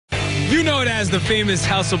You know it as the famous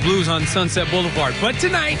House of Blues on Sunset Boulevard. But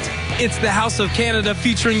tonight, it's the House of Canada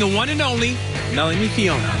featuring the one and only Melanie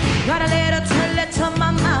Fiona. Gotta let her tell it to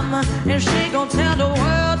my mama, and she gon' tell the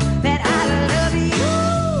world that I love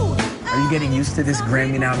you. Are you getting used to this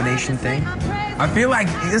Grammy nomination thing? I feel like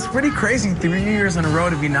it's pretty crazy 3 years in a row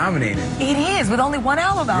to be nominated. It is, with only one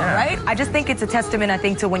album out, right? I just think it's a testament, I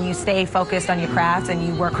think, to when you stay focused on your craft and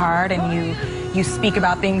you work hard and you speak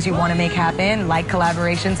about things you want to make happen, like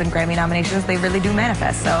collaborations and Grammy nominations, they really do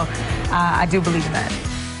manifest. So I do believe in that.